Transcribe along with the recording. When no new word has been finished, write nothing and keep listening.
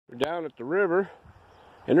We're down at the river,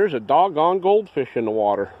 and there's a doggone goldfish in the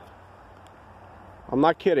water. I'm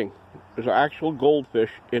not kidding. There's an actual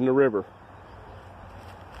goldfish in the river.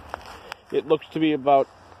 It looks to be about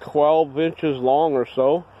 12 inches long or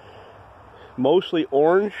so. Mostly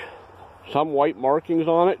orange. Some white markings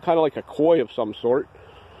on it. Kind of like a koi of some sort.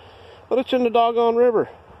 But it's in the doggone river.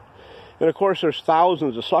 And of course there's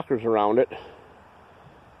thousands of suckers around it.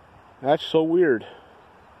 That's so weird.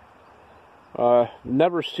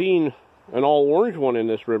 Never seen an all orange one in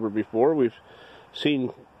this river before. We've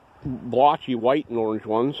seen blotchy white and orange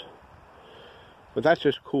ones. But that's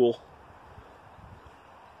just cool.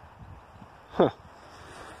 Huh.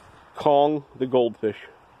 Kong the goldfish.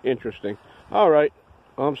 Interesting. Alright.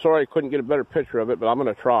 I'm sorry I couldn't get a better picture of it, but I'm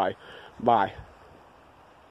going to try. Bye.